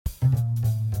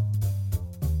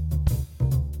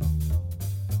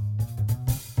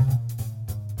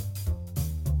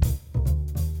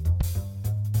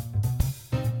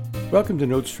Welcome to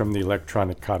Notes from the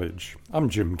Electronic Cottage. I'm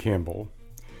Jim Campbell.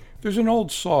 There's an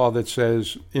old saw that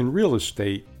says, in real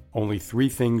estate, only three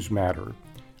things matter: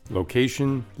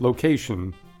 location,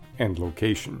 location, and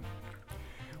location.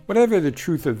 Whatever the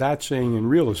truth of that saying in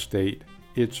real estate,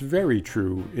 it's very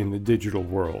true in the digital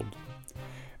world.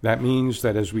 That means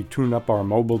that as we tune up our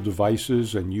mobile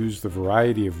devices and use the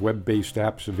variety of web-based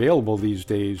apps available these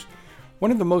days,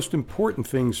 one of the most important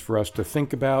things for us to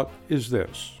think about is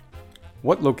this: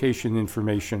 what location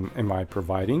information am I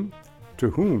providing,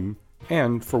 to whom,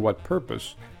 and for what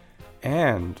purpose?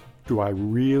 And do I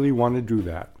really want to do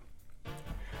that?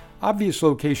 Obvious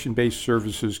location-based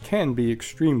services can be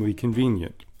extremely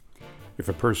convenient. If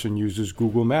a person uses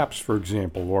Google Maps, for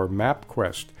example, or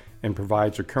MapQuest, and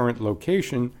provides a current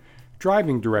location,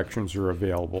 driving directions are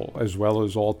available, as well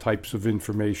as all types of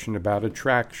information about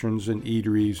attractions and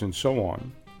eateries and so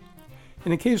on.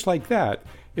 In a case like that,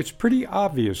 it's pretty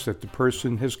obvious that the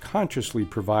person has consciously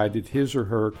provided his or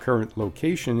her current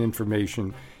location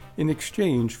information in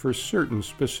exchange for certain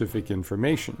specific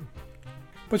information.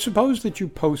 But suppose that you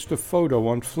post a photo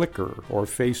on Flickr or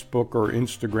Facebook or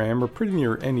Instagram or pretty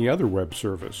near any other web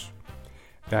service.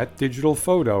 That digital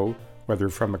photo, whether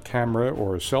from a camera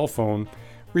or a cell phone,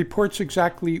 reports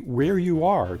exactly where you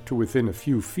are to within a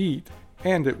few feet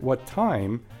and at what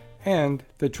time, and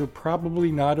that you're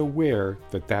probably not aware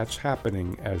that that's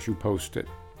happening as you post it.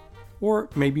 Or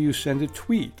maybe you send a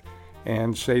tweet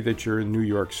and say that you're in New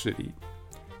York City.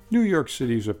 New York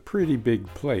City is a pretty big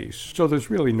place, so there's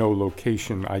really no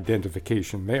location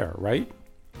identification there, right?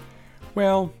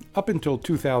 Well, up until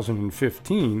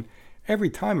 2015,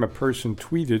 every time a person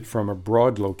tweeted from a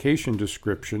broad location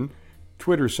description,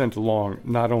 Twitter sent along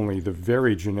not only the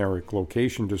very generic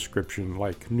location description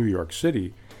like New York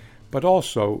City, but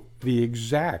also the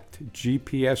exact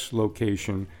GPS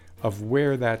location of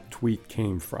where that tweet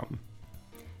came from.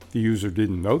 The user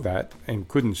didn't know that and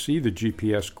couldn't see the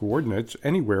GPS coordinates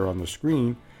anywhere on the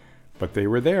screen, but they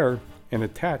were there and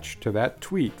attached to that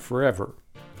tweet forever.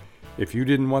 If you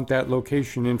didn't want that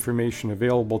location information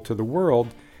available to the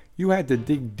world, you had to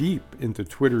dig deep into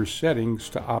Twitter's settings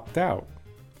to opt out.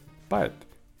 But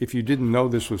if you didn't know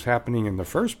this was happening in the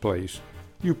first place,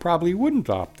 you probably wouldn't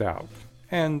opt out.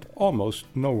 And almost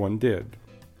no one did.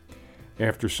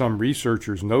 After some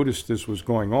researchers noticed this was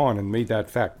going on and made that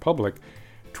fact public,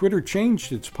 Twitter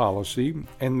changed its policy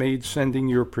and made sending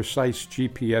your precise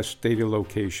GPS data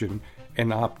location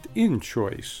an opt-in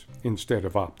choice instead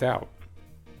of opt-out.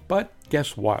 But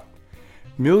guess what?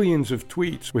 Millions of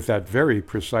tweets with that very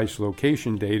precise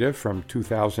location data from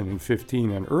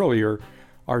 2015 and earlier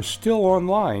are still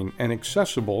online and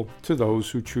accessible to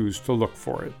those who choose to look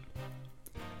for it.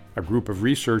 A group of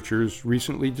researchers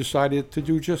recently decided to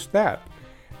do just that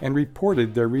and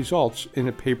reported their results in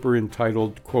a paper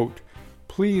entitled, quote,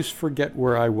 "Please Forget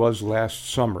Where I Was Last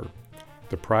Summer: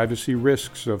 The Privacy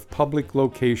Risks of Public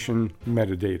Location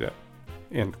Metadata,"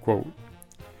 end quote.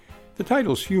 The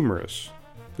title's humorous.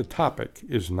 The topic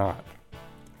is not.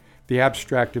 The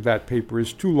abstract of that paper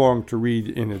is too long to read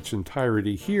in its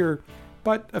entirety here,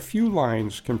 but a few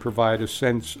lines can provide a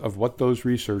sense of what those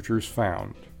researchers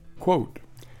found. Quote,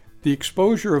 "The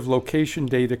exposure of location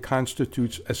data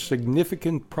constitutes a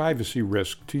significant privacy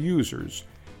risk to users,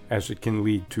 as it can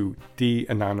lead to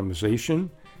de-anonymization,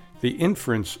 the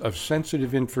inference of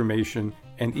sensitive information,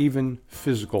 and even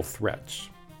physical threats."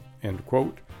 End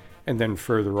quote. And then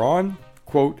further on,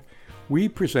 quote, "We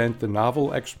present the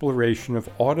novel exploration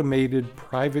of automated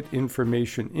private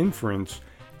information inference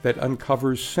that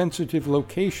uncovers sensitive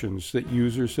locations that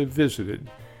users have visited,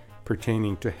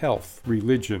 pertaining to health,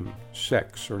 religion,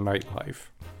 sex, or nightlife.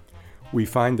 We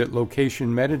find that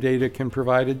location metadata can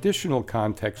provide additional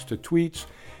context to tweets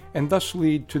and thus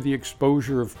lead to the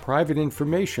exposure of private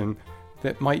information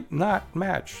that might not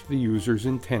match the user's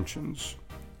intentions."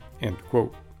 End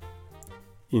quote.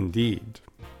 Indeed.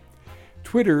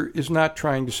 Twitter is not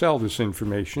trying to sell this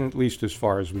information, at least as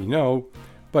far as we know,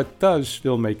 but does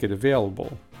still make it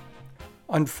available.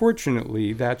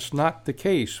 Unfortunately, that's not the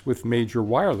case with major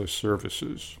wireless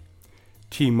services.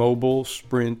 T-Mobile,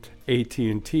 Sprint,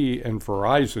 AT&T, and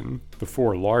Verizon, the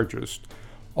four largest,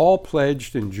 all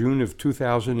pledged in June of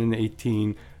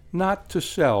 2018 not to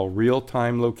sell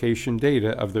real-time location data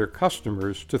of their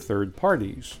customers to third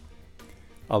parties.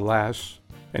 Alas,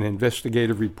 an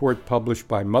investigative report published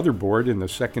by Motherboard in the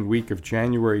second week of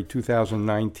January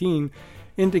 2019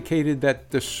 indicated that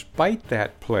despite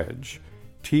that pledge,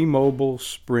 T-Mobile,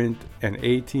 Sprint, and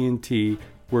AT&T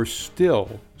were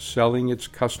still selling its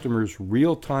customers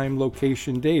real-time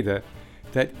location data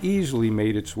that easily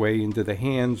made its way into the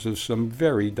hands of some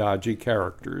very dodgy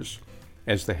characters,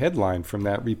 as the headline from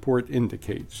that report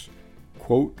indicates.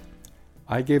 quote,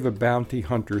 "I gave a bounty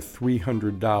hunter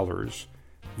 $300,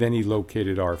 then he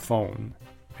located our phone,"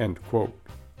 end quote.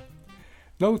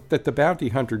 Note that the bounty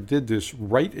hunter did this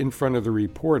right in front of the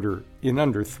reporter in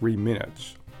under 3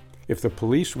 minutes. If the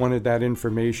police wanted that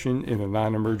information in a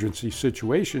non-emergency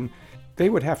situation, they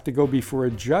would have to go before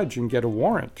a judge and get a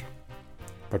warrant.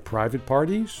 But private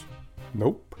parties?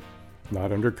 Nope,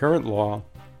 not under current law.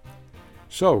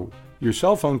 So, your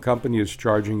cell phone company is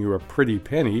charging you a pretty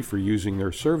penny for using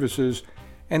their services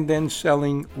and then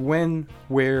selling when,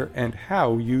 where, and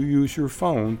how you use your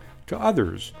phone to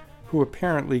others who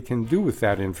apparently can do with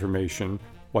that information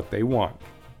what they want.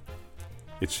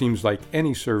 It seems like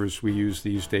any service we use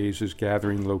these days is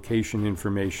gathering location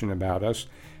information about us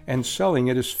and selling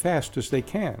it as fast as they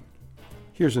can.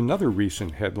 Here's another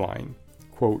recent headline,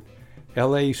 quote,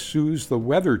 "LA sues the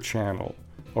Weather Channel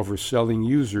over selling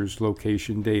users'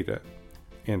 location data,"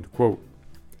 end quote.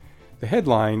 The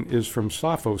headline is from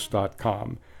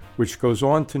Sophos.com, which goes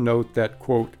on to note that,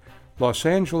 quote, "Los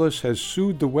Angeles has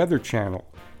sued the Weather Channel,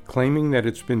 claiming that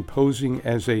it's been posing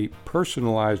as a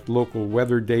personalized local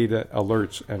weather data,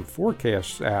 alerts, and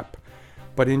forecasts app,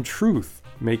 but in truth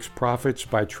makes profits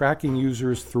by tracking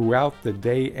users throughout the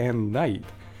day and night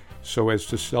so as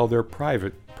to sell their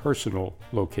private, personal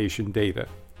location data,"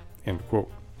 end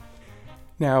quote.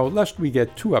 Now, lest we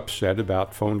get too upset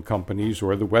about phone companies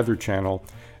or the Weather Channel,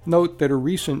 note that a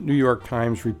recent New York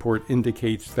Times report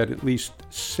indicates that at least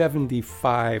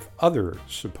 75 other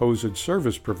supposed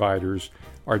service providers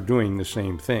are doing the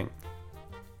same thing.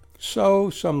 So,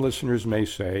 some listeners may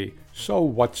say, so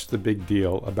what's the big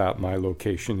deal about my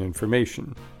location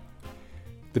information?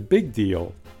 The big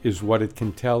deal is what it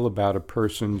can tell about a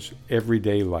person's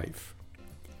everyday life.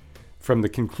 From the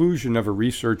conclusion of a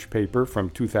research paper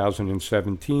from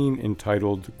 2017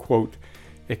 entitled, quote,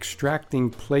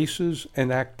 "Extracting Places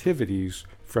and Activities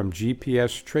from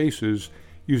GPS Traces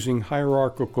Using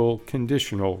Hierarchical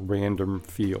Conditional Random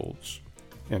Fields,"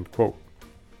 end quote.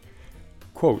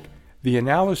 Quote, "The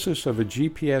analysis of a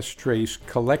GPS trace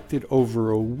collected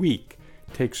over a week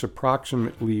takes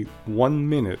approximately 1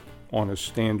 minute on a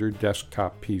standard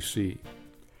desktop PC.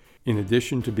 In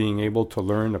addition to being able to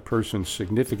learn a person's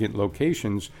significant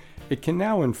locations, it can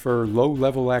now infer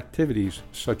low-level activities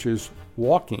such as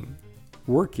walking,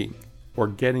 working, or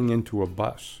getting into a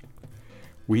bus.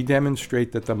 We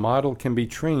demonstrate that the model can be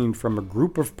trained from a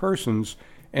group of persons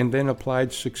and then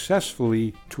applied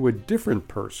successfully to a different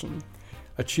person,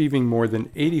 achieving more than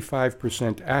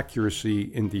 85% accuracy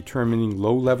in determining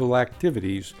low-level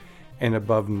activities and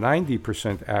above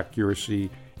 90%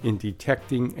 accuracy in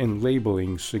detecting and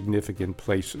labeling significant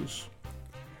places.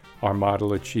 Our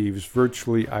model achieves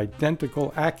virtually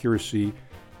identical accuracy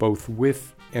both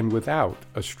with and without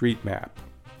a street map.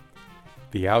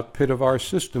 The output of our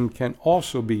system can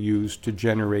also be used to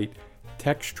generate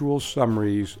textual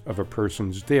summaries of a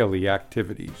person's daily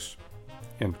activities,"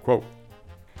 end quote.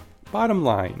 Bottom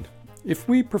line, if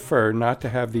we prefer not to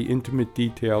have the intimate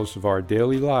details of our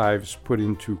daily lives put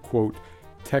into, quote,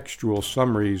 "textual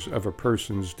summaries of a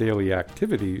person's daily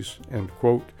activities," end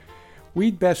quote,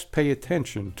 we'd best pay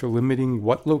attention to limiting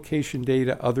what location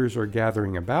data others are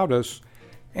gathering about us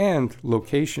and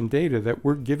location data that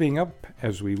we're giving up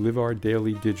as we live our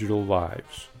daily digital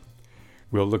lives.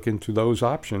 We'll look into those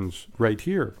options right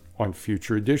here on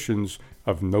future editions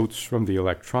of Notes from the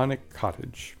Electronic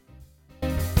Cottage.